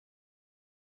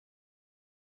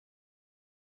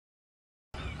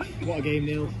What a game,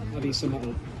 Neil. How do you sum it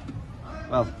up?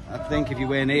 Well, I think if you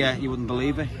weren't here, you wouldn't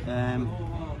believe it.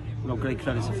 Great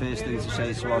credit to first thing to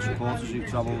say to our supporters who've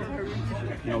travelled,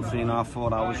 3.5,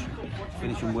 4 hours,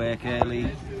 finishing work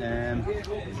early.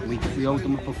 We owed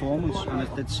them a performance, and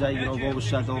I did say, I've always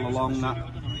said all along that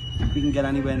if we can get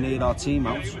anywhere near our team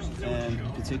out,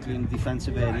 particularly in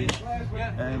defensive areas,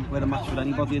 we're a match for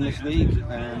anybody in this league.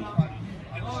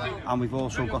 And we've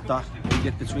also got that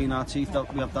get between our teeth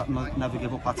that we have that never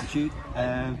give up attitude.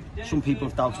 Some people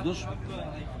have doubted us.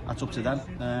 That's up to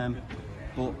them.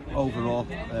 But overall,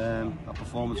 a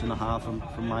performance and a half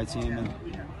from my team, and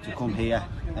to come here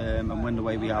and win the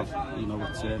way we have,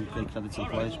 it's great credit to the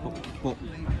players. But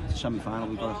it's a semi-final.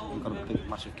 We've got a big,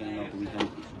 massive game over the weekend.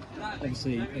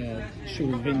 Obviously,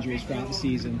 struggled with injuries throughout the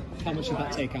season. How much did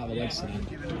that take out of the legs today?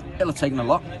 It'll have taken a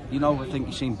lot. I think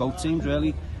you've seen both teams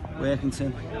really.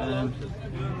 Workington,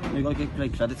 we've got to give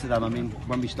great credit to them. I mean,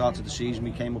 when we started the season,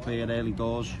 we came up here early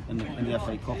doors in the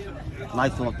FA Cup, and I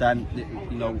thought then,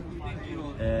 they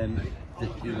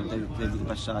were the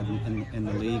best side in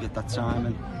the league at that time,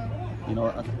 and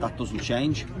that doesn't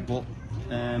change. But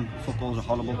football's a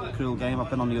horrible, cruel game. I've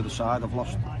been on the other side. I've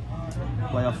lost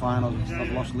playoff finals.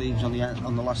 I've lost leagues on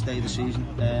the last day of the season.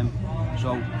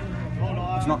 So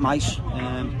it's not nice.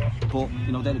 But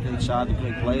they're a great side, they're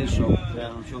great players. So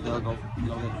I'm sure they'll go.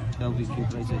 They'll be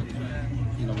recuperated.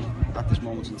 At this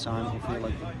moment in time, it'll feel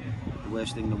like the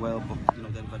worst thing in the world.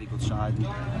 But they're a very good side.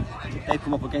 And they've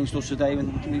come up against us today,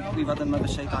 and we've had a never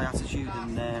say die attitude.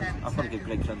 And I've got to give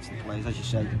great credit to the players, as you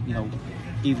say.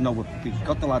 Even though we've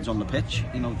got the lads on the pitch,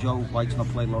 Joe White's not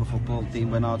played a lot of football. Dean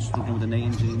Winard's struggling with the knee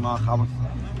injury. Mark Howard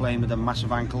playing with a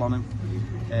massive ankle on him.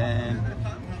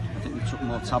 I think we took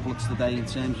more tablets today in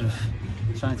terms of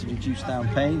trying to reduce down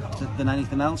pain than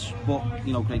anything else. But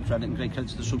great credit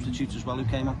to the substitutes as well who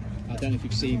came on. I don't know if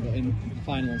you've seen, but in the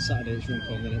final on Saturday it's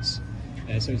Runcorn minutes.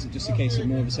 So is it just a case of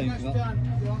more of the same for that?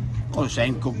 All the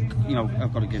same. I've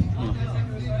got to give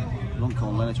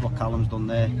Runcorn minutes what Callum's done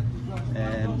there,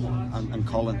 and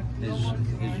Colin is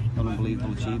an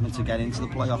unbelievable achievement to get into the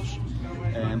playoffs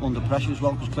under pressure as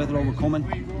well, because Clitheroe were coming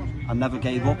and never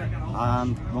gave up,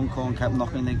 and Runcorn kept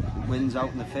knocking the wins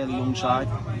out in the fairly young side.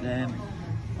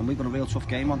 And we've got a real tough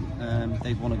game on.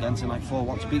 They've won again tonight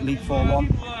 4-1 to beat League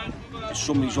 4-1.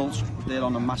 Some results, they're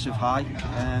on a massive high.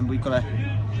 We've got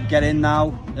to get in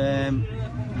now,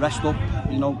 rest up,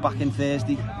 back in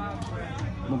Thursday.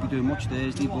 Won't be doing much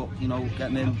Thursday, but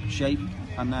getting in shape,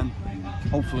 and then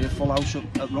hopefully a full house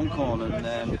at Runcorn, and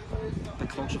a bit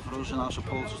closer for us and our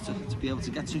supporters to be able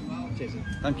to get to. Cheers.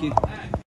 Thank you.